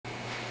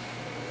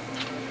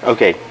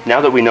Okay,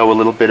 now that we know a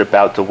little bit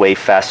about the way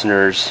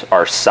fasteners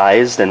are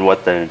sized and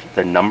what the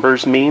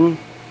numbers mean,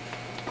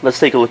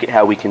 let's take a look at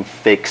how we can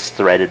fix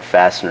threaded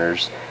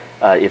fasteners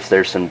if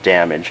there's some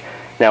damage.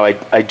 Now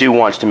I do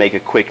want to make a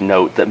quick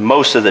note that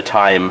most of the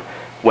time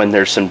when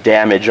there's some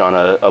damage on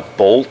a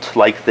bolt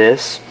like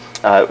this,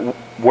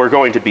 we're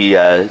going to be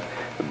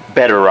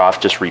better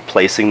off just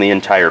replacing the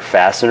entire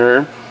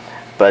fastener.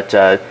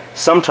 But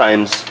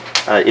sometimes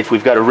if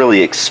we've got a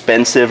really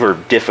expensive or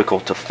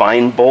difficult to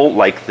find bolt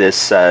like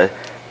this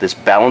this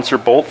balancer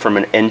bolt from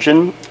an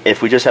engine,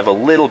 if we just have a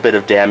little bit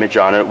of damage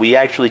on it, we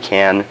actually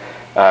can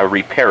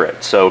repair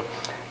it. So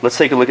let's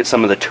take a look at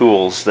some of the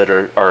tools that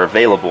are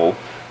available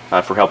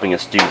for helping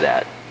us do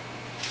that.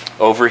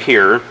 Over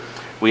here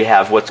we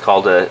have what's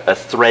called a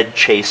thread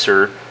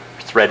chaser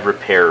thread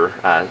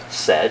repair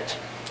set.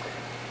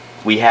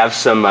 We have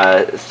some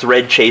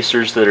thread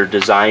chasers that are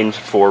designed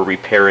for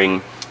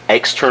repairing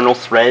external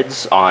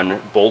threads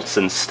on bolts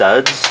and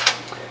studs,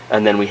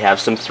 and then we have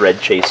some thread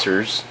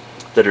chasers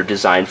that are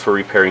designed for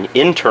repairing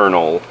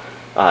internal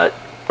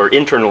or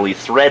internally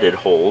threaded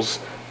holes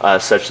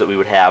such that we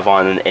would have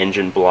on an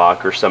engine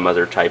block or some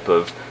other type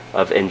of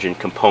engine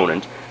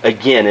component.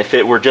 Again, if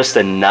it were just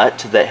a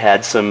nut that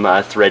had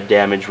some thread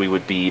damage, we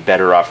would be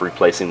better off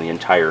replacing the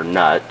entire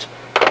nut.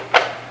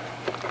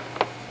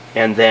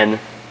 And then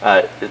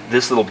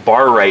this little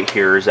bar right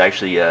here is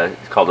actually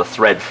called a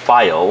thread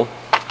file.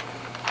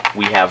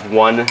 We have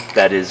one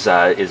that is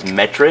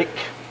metric,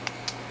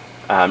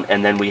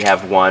 and then we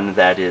have one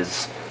that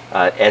is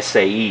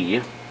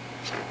SAE.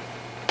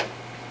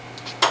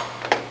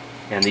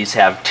 And these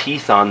have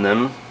teeth on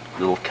them,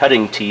 little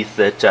cutting teeth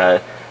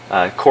that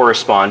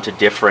correspond to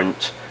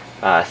different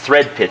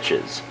thread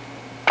pitches.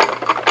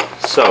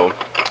 So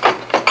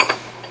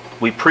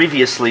we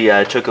previously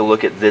took a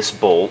look at this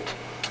bolt,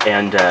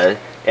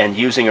 and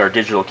using our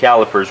digital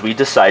calipers, we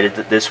decided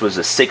that this was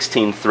a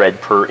 16 thread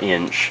per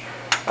inch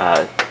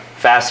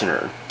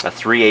fastener, a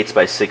 3/8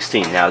 by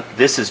 16. Now,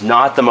 this is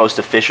not the most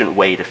efficient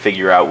way to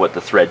figure out what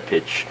the thread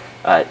pitch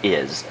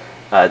is.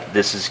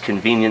 This is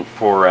convenient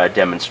for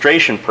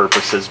demonstration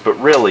purposes, but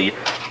really,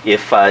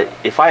 if I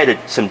had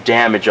some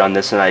damage on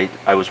this and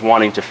I was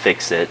wanting to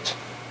fix it,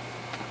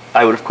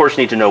 I would of course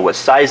need to know what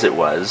size it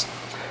was.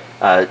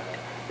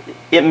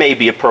 It may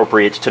be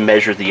appropriate to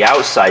measure the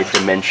outside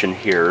dimension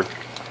here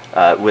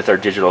with our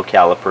digital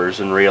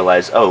calipers and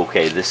realize, oh,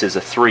 okay, this is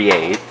a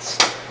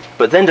 3/8.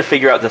 But then to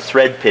figure out the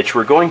thread pitch,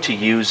 we're going to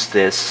use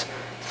this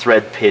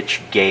thread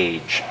pitch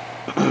gauge.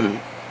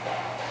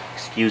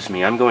 Excuse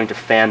me, I'm going to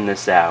fan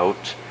this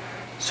out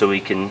so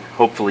we can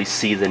hopefully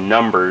see the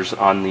numbers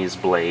on these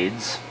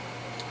blades.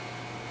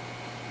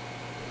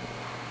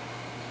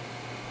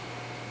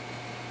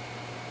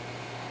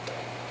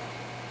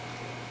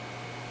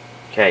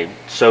 Okay,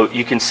 so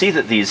you can see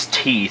that these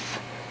teeth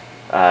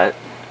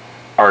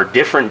are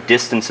different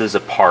distances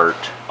apart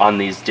on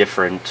these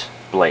different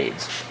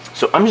blades.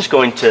 So I'm just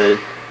going to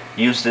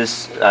use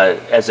this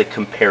as a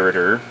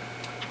comparator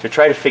to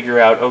try to figure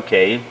out,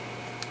 okay,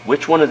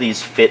 which one of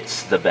these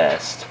fits the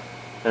best.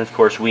 And of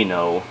course we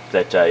know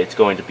that it's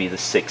going to be the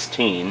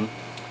 16.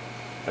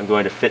 I'm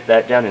going to fit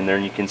that down in there,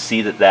 and you can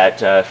see that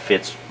that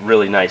fits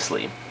really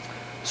nicely.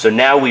 So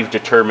now we've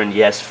determined,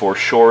 yes, for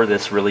sure,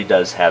 this really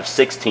does have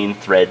 16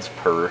 threads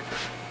per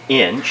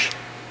inch.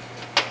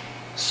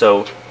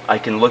 So I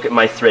can look at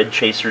my thread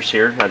chasers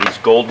here. Now these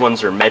gold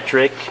ones are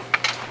metric.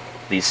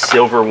 These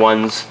silver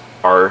ones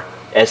are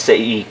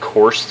SAE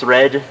coarse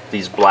thread.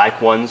 These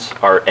black ones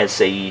are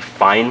SAE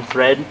fine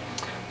thread.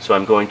 So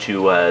I'm going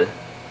to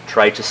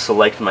try to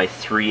select my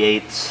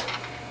 3/8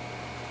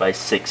 by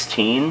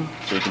 16.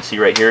 So you can see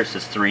right here it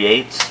says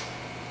 3/8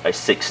 by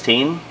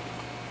 16.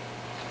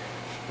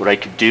 What I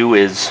could do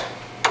is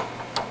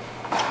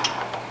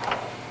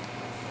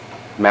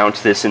mount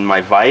this in my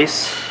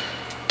vise.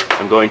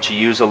 I'm going to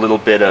use a little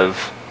bit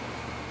of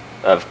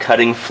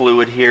cutting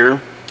fluid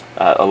here.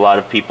 A lot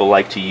of people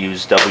like to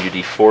use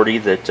WD-40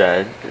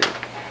 that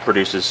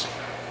produces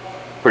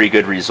pretty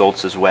good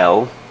results as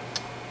well.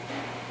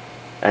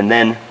 And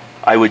then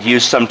I would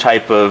use some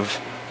type of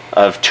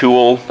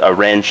tool, a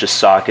wrench, a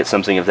socket,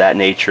 something of that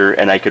nature,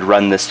 and I could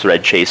run this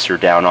thread chaser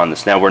down on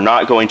this. Now we're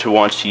not going to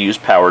want to use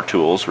power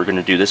tools. We're going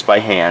to do this by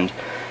hand.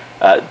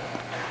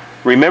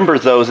 Remember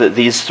though that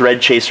these thread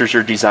chasers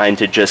are designed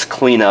to just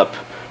clean up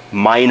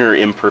minor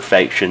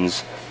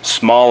imperfections,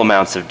 small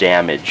amounts of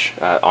damage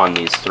on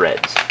these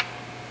threads.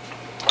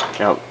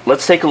 Now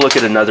let's take a look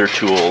at another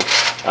tool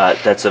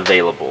that's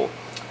available.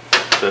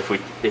 So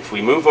if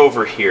we move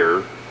over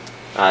here,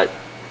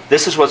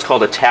 this is what's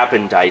called a tap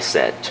and die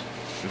set.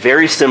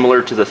 Very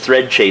similar to the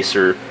thread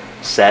chaser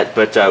set,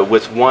 but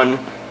with one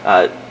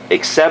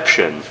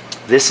exception.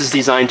 This is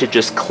designed to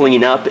just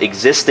clean up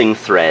existing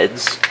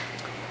threads.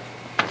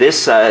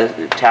 This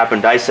tap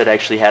and die set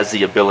actually has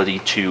the ability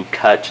to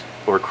cut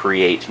or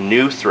create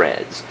new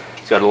threads.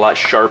 It's got a lot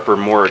sharper,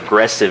 more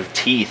aggressive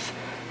teeth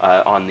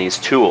on these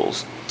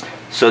tools.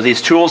 So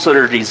these tools that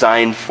are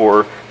designed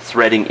for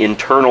threading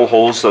internal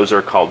holes, those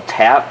are called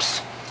taps.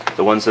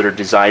 The ones that are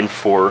designed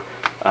for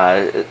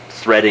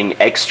threading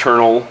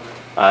external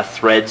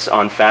threads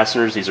on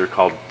fasteners. These are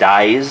called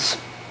dies.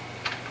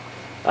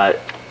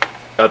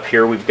 Up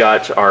here we've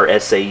got our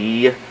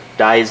SAE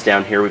dies.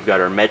 Down here we've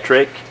got our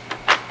metric.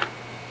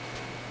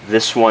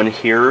 This one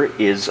here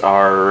is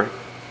our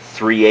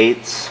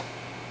 3/8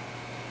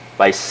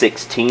 by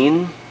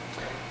 16.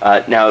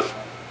 Now,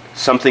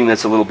 something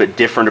that's a little bit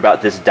different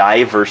about this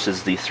die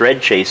versus the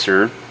thread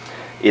chaser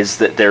is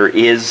that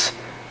there's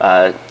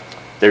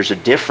a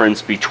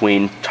difference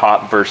between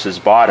top versus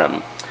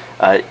bottom.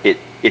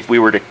 If we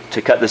were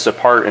to cut this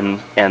apart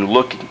and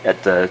look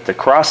at the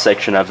cross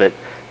section of it,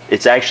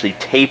 it's actually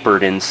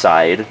tapered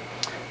inside.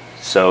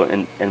 So,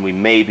 and we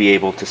may be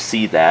able to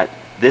see that.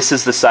 This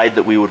is the side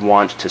that we would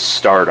want to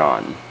start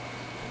on.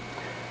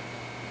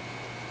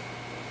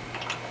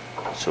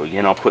 So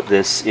again, I'll put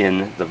this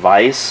in the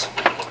vise.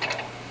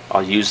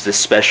 I'll use this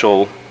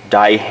special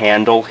die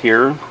handle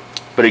here.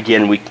 But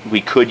again,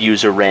 we could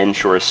use a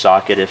wrench or a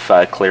socket if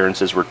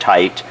clearances were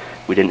tight.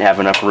 We didn't have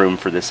enough room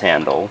for this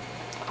handle.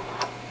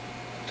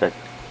 So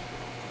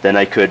then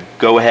I could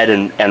go ahead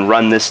and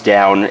run this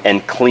down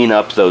and clean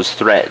up those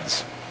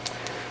threads.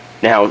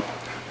 Now,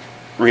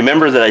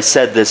 remember that I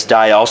said this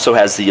die also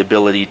has the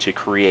ability to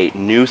create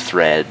new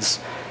threads.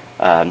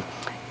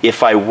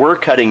 If I were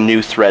cutting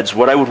new threads,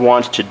 what I would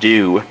want to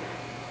do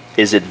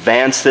is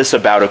advance this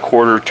about a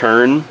 1/4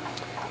 turn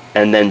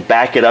and then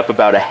back it up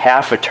about a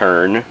 1/2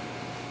 turn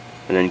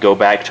and then go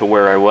back to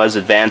where I was,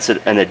 advance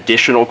it an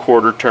additional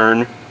 1/4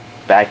 turn,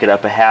 back it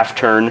up a 1/2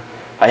 turn.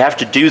 I have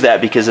to do that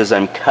because as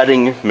I'm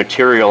cutting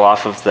material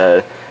off of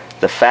the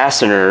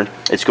fastener,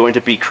 it's going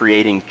to be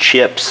creating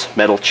chips,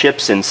 metal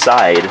chips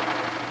inside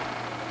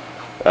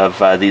of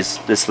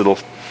this little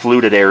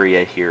fluted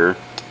area here.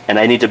 And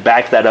I need to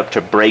back that up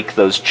to break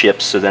those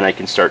chips so then I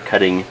can start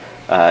cutting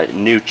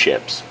new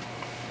chips.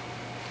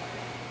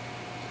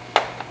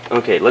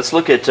 Okay, let's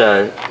look at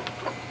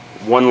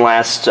one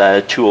last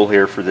tool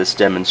here for this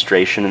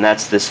demonstration, and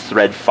that's this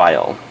thread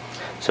file.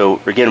 So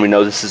again, we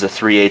know this is a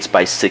 3/8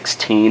 by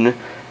 16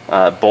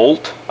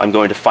 bolt. I'm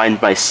going to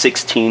find my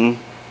 16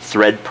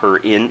 thread per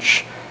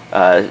inch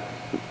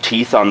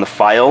teeth on the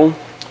file.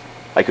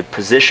 I could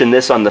position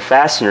this on the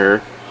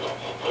fastener,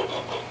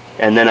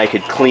 and then I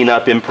could clean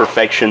up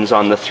imperfections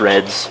on the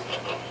threads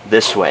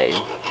this way.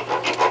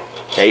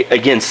 Okay,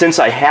 again, since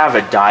I have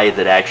a die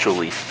that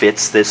actually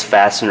fits this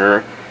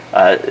fastener,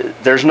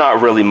 there's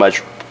not really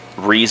much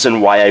reason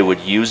why I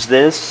would use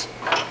this.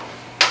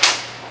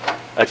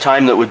 A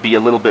time that would be a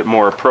little bit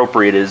more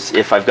appropriate is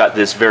if I've got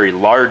this very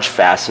large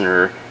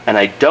fastener and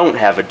I don't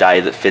have a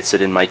die that fits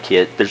it in my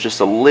kit. There's just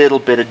a little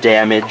bit of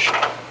damage,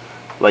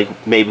 like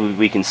maybe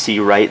we can see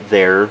right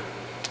there.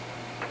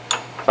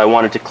 If I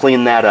wanted to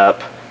clean that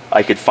up,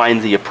 I could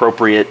find the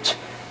appropriate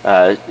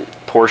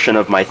portion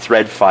of my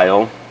thread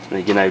file. And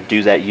again, I would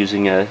do that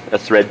using a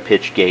thread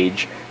pitch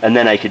gauge, and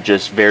then I could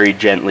just very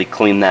gently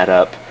clean that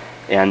up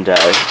and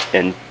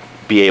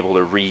be able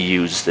to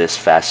reuse this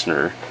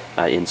fastener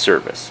in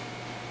service.